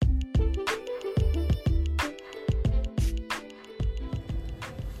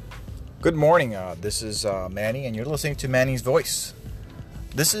Good morning. This is Manny, and you're listening to Manny's Voice.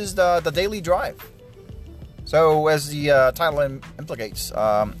 This is the Daily Drive. So, as the title implicates,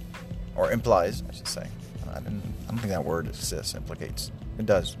 or implies, I should say. I don't think that word exists, implicates. It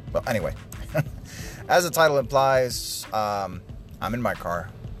does. Well, anyway. As the title implies, I'm in my car,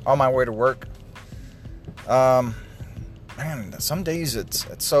 on my way to work. Man, some days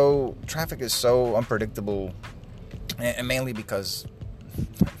traffic is so unpredictable, and mainly because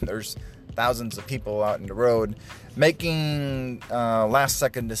there's thousands of people out in the road making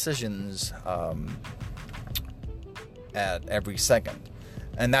last-second decisions at every second.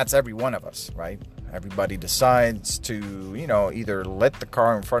 And that's every one of us, right? Everybody decides to, either let the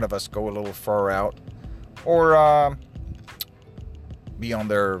car in front of us go a little far out or be on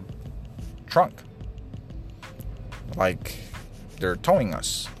their trunk. Like they're towing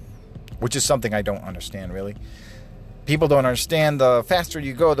us, which is something I don't understand, really. People don't understand the faster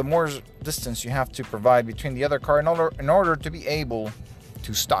you go, the more distance you have to provide between the other car in order to be able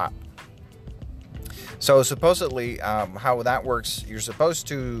to stop. So supposedly, how that works, you're supposed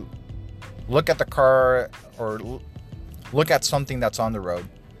to look at the car or look at something that's on the road.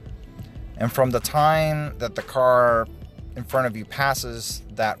 And from the time that the car in front of you passes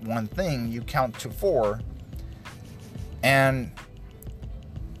that one thing, you count to 4. And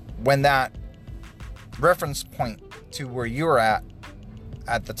when that reference point to where you're at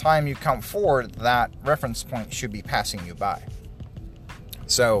the time you count 4, that reference point should be passing you by.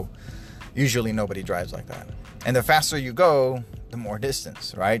 So usually nobody drives like that. And the faster you go, the more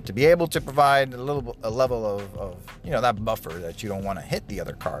distance, right? To be able to provide a level of that buffer that you don't want to hit the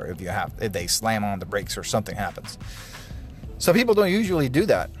other car if they slam on the brakes or something happens. So people don't usually do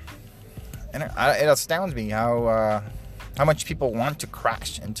that. And it astounds me how much people want to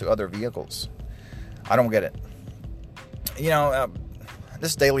crash into other vehicles. I don't get it.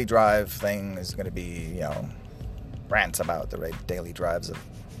 This daily drive thing is going to be, rants about the daily drives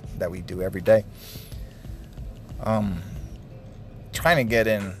that we do every day. Trying to get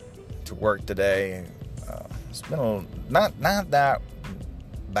in to work today. It's been not that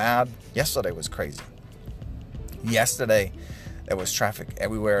bad. Yesterday was crazy. Yesterday, there was traffic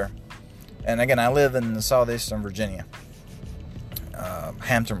everywhere. And again, I live in southeastern Virginia.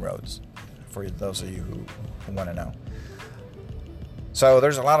 Hampton Roads, for those of you who want to know. So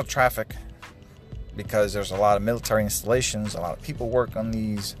there's a lot of traffic because there's a lot of military installations, a lot of people work on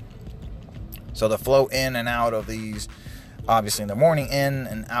these. So the flow in and out of these, obviously in the morning, in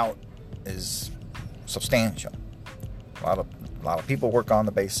and out, is substantial. A lot of people work on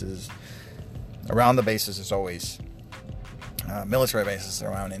the bases. Around the bases, there's always military bases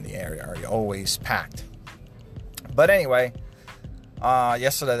around in the area are always packed. But anyway,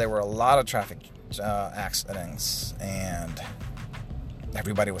 yesterday there were a lot of traffic accidents, and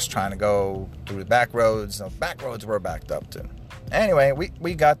everybody was trying to go through the back roads. The back roads were backed up too. Anyway,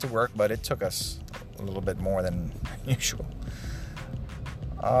 we got to work, but it took us a little bit more than usual.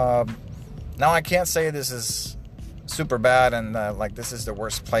 Now I can't say this is super bad and like this is the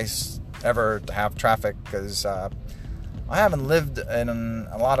worst place ever to have traffic, because I haven't lived in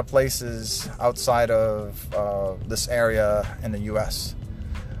a lot of places outside of this area in the U.S.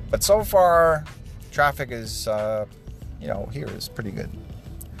 But so far, traffic is, here is pretty good.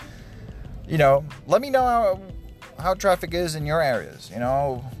 Let me know how traffic is in your areas.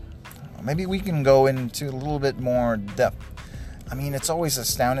 Maybe we can go into a little bit more depth. I mean, it's always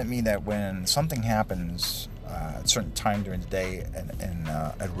astounded me that when something happens at a certain time during the day in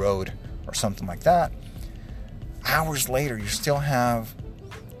a road or something like that, hours later, you still have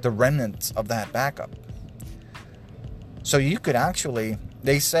the remnants of that backup. So you could actually,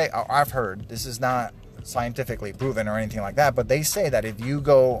 they say, I've heard, this is not scientifically proven or anything like that, but they say that if you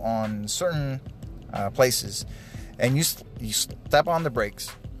go on certain places and you step on the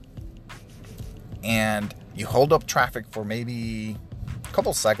brakes and you hold up traffic for maybe a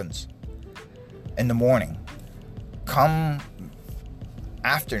couple seconds in the morning, come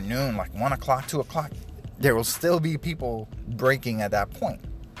afternoon, like 1 o'clock, 2 o'clock, there will still be people braking at that point,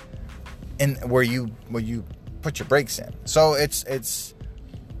 and where you put your brakes in. So it's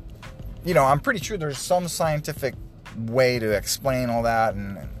I'm pretty sure there's some scientific way to explain all that,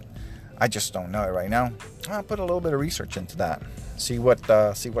 and I just don't know it right now. I'll put a little bit of research into that, see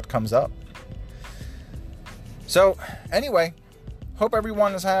what comes up. So anyway, hope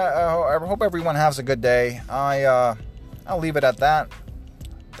everyone has a good day. I'll leave it at that.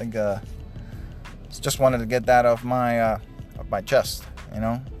 I think just wanted to get that off my chest,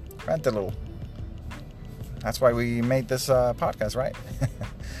 rant a little. That's why we made this podcast, right?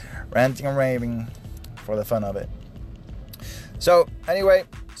 Ranting and raving for the fun of it. So anyway,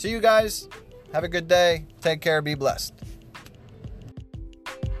 See you guys. Have a good day. Take care. Be blessed.